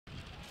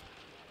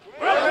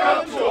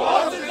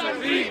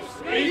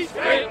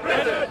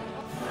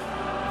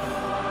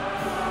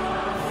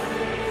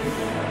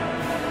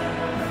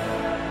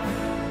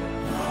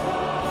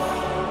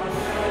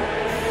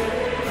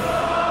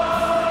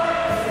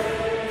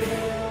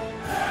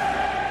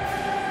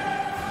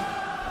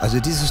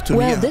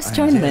Well, this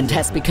tournament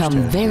has become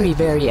very,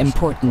 very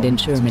important in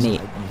Germany.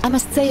 I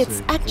must say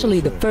it's actually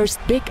the first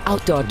big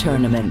outdoor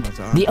tournament,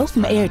 the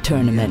open-air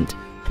tournament.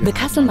 The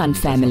Kasselmann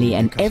family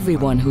and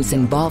everyone who's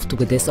involved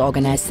with this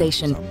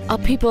organization are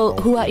people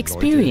who are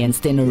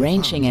experienced in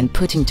arranging and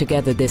putting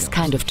together this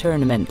kind of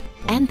tournament.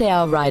 And there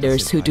are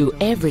riders who do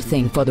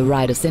everything for the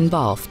riders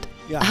involved.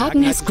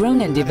 Hagen has grown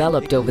and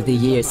developed over the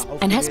years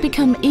and has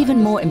become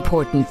even more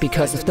important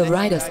because of the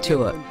Riders'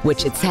 Tour,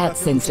 which it's had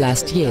since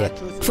last year.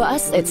 For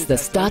us, it's the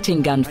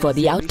starting gun for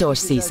the outdoor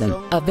season,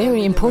 a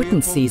very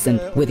important season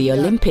with the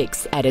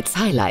Olympics at its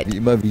highlight.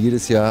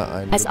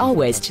 As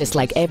always, just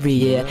like every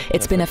year,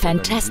 it's been a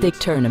fantastic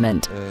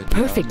tournament,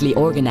 perfectly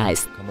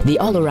organized. The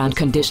all-around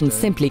conditions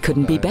simply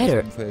couldn't be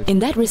better. In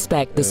that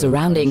respect, the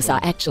surroundings are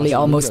actually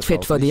almost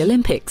fit for the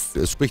Olympics.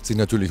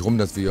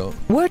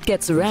 Word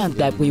gets around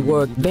that we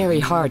work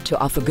very hard to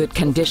offer good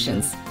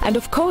conditions. And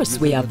of course,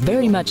 we are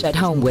very much at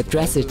home with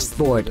dressage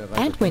sport,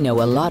 and we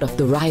know a lot of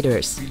the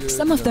riders.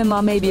 Some of them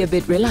are maybe a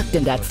bit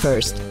reluctant at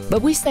first,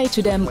 but we say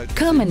to them,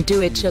 come and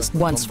do it just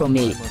once for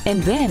me.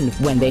 And then,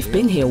 when they've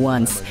been here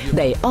once,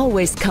 they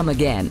always come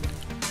again.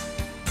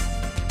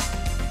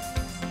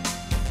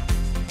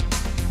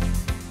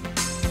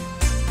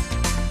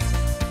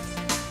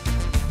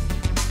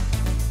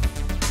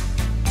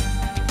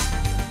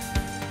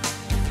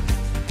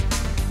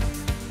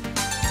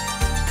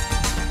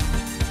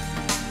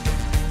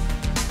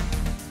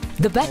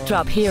 The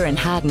backdrop here in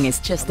Hagen is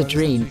just a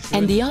dream,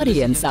 and the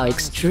audience are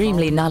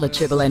extremely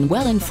knowledgeable and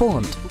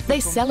well-informed. They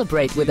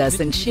celebrate with us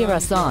and cheer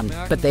us on,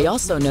 but they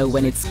also know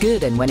when it's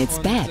good and when it's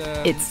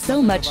bad. It's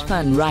so much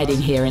fun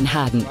riding here in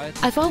Hagen.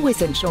 I've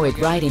always enjoyed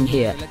riding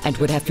here and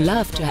would have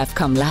loved to have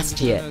come last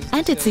year.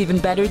 And it's even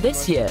better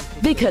this year,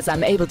 because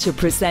I'm able to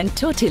present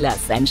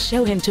Totilas and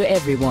show him to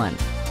everyone.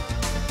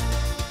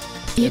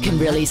 You can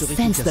really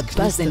sense the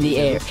buzz in the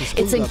air.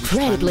 It's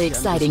incredibly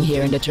exciting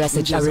here in the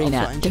dressage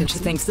arena, don't you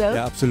think so?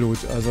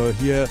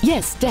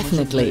 Yes,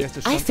 definitely.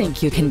 I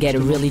think you can get a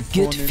really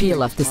good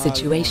feel of the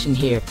situation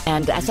here.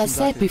 And as I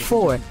said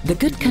before, the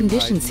good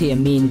conditions here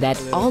mean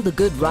that all the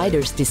good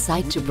riders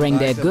decide to bring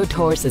their good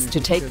horses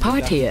to take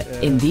part here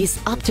in these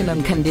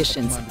optimum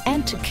conditions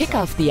and to kick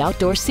off the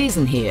outdoor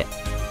season here.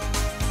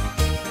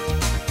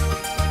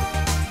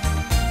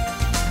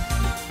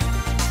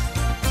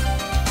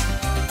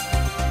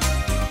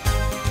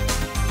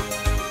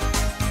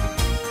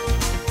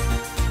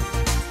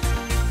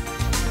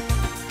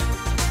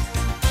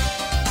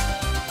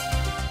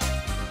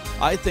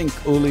 I think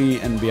Uli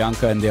and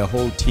Bianca and their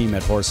whole team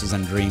at Horses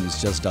and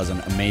Dreams just does an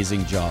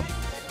amazing job.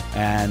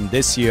 And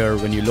this year,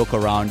 when you look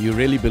around, you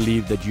really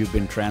believe that you've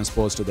been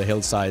transposed to the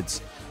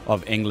hillsides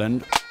of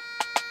England.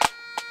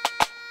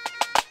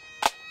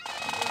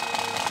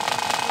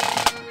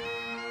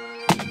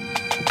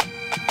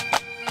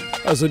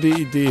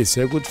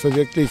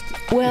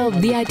 Well,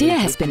 the idea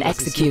has been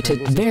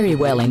executed very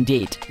well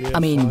indeed. I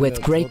mean,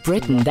 with Great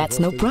Britain, that's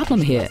no problem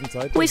here.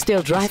 We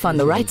still drive on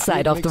the right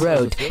side of the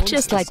road,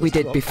 just like we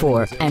did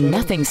before, and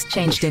nothing's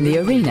changed in the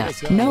arena.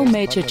 No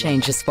major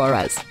changes for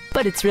us.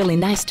 But it's really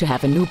nice to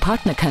have a new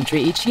partner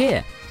country each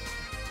year.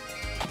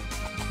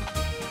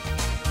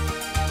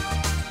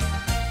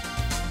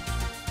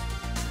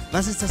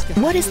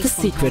 What is the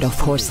secret of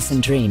Horses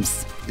and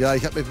Dreams?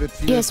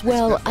 Yes,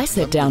 well, I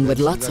sat down with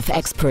lots of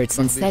experts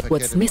and said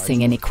what's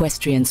missing in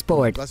equestrian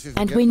sport.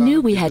 And we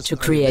knew we had to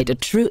create a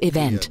true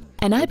event.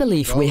 And I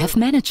believe we have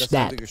managed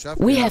that.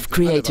 We have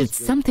created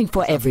something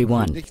for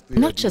everyone.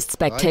 Not just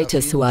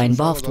spectators who are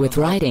involved with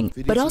riding,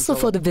 but also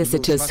for the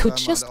visitors who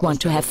just want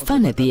to have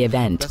fun at the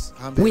event.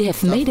 We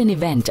have made an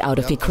event out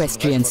of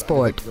equestrian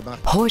sport,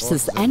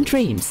 Horses and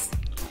Dreams.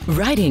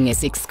 Riding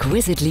is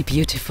exquisitely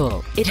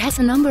beautiful. It has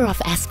a number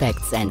of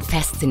aspects and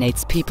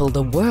fascinates people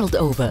the world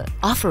over,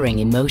 offering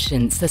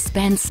emotion,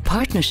 suspense,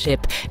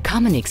 partnership,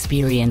 common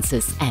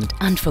experiences and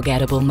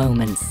unforgettable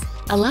moments.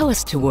 Allow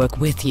us to work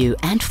with you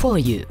and for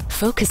you,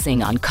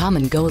 focusing on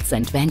common goals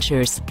and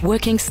ventures,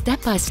 working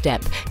step by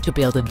step to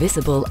build a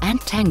visible and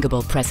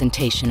tangible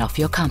presentation of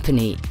your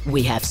company.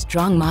 We have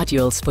strong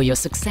modules for your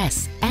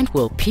success and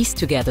will piece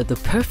together the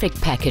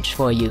perfect package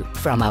for you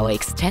from our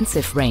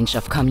extensive range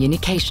of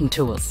communication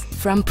tools.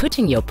 From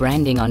putting your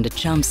branding on the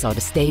jumps or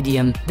the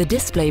stadium, the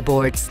display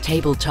boards,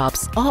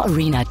 tabletops or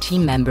arena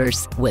team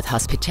members, with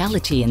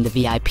hospitality in the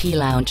VIP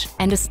lounge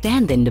and a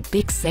stand in the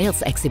big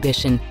sales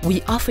exhibition,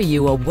 we offer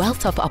you a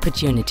wealth of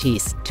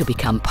opportunities to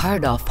become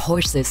part of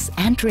Horses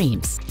and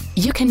Dreams.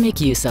 You can make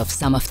use of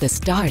some of the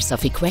stars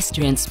of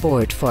equestrian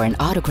sport for an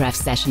autograph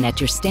session at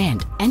your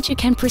stand, and you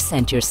can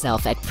present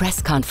yourself at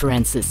press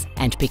conferences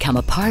and become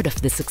a part of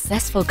the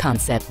successful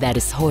concept that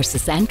is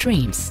Horses and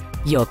Dreams.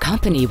 Your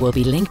company will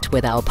be linked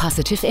with our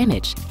positive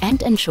image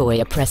and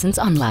enjoy a presence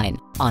online,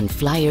 on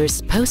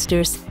flyers,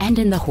 posters and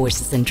in the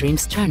Horses and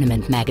Dreams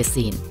Tournament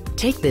magazine.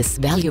 Take this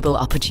valuable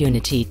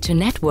opportunity to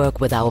network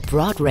with our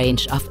broad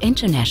range of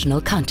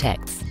international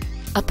contacts.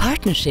 A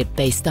partnership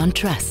based on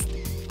trust.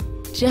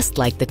 Just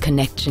like the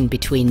connection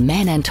between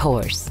man and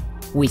horse,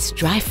 we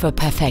strive for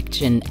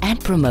perfection and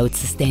promote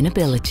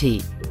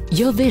sustainability.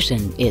 Your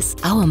vision is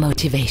our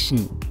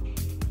motivation.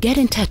 Get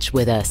in touch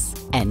with us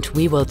and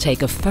we will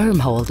take a firm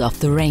hold of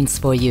the reins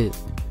for you.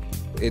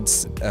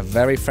 It's a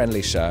very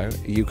friendly show.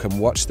 You can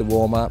watch the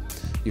warm-up,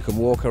 you can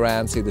walk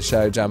around, see the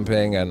show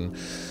jumping, and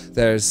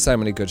there's so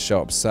many good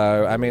shops.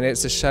 So, I mean,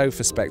 it's a show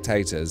for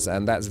spectators,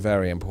 and that's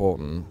very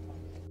important.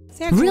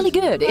 Really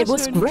good. It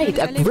was great.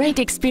 A great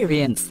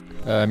experience.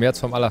 I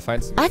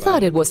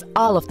thought it was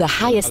all of the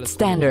highest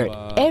standard.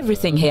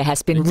 Everything here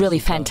has been really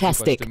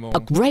fantastic. A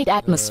great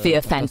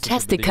atmosphere,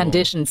 fantastic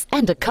conditions,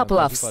 and a couple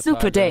of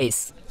super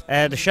days.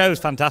 The show's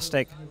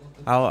fantastic.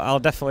 I'll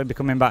definitely be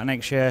coming back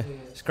next year.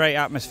 It's a great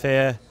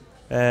atmosphere.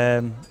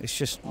 It's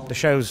just, the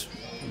show's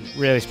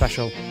really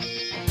special.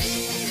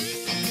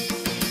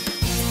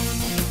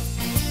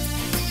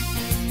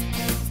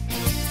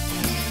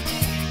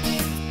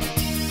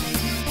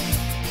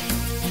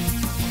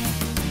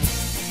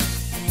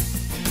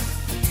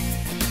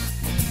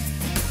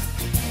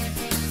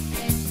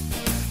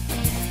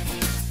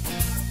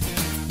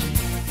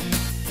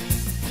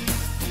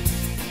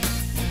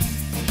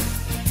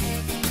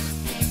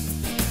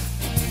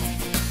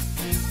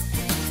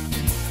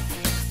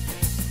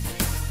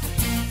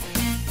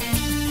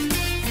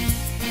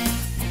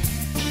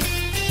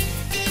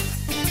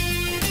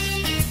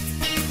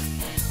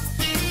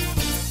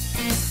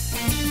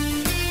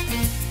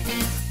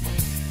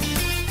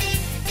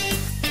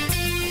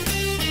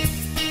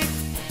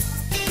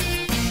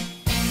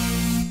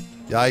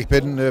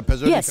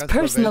 Yes,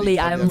 personally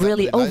I am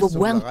really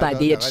overwhelmed by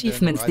the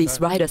achievements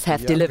these riders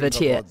have delivered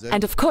here.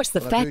 And of course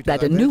the fact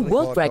that a new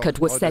world record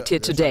was set here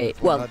today,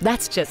 well,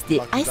 that's just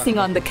the icing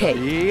on the cake.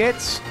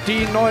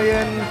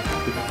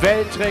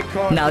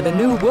 Now the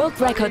new world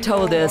record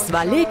holders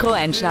Vallejo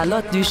and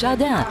Charlotte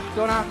Dujardin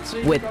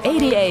with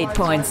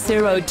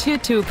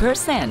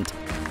 88.022%.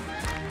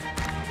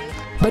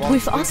 But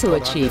we've also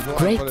achieved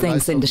great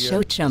things in the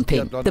show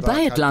jumping. The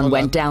biathlon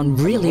went down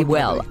really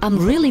well. I'm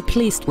really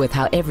pleased with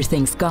how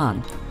everything's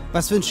gone.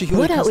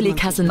 What are Uli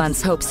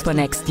Kasselmann's hopes for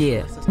next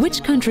year?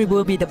 Which country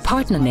will be the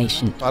partner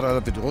nation?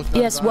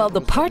 Yes, well, the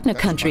partner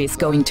country is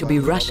going to be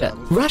Russia.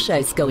 Russia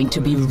is going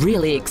to be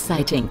really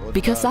exciting,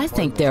 because I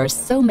think there are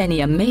so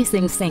many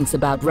amazing things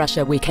about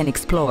Russia we can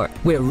explore.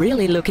 We're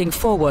really looking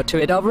forward to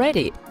it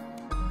already.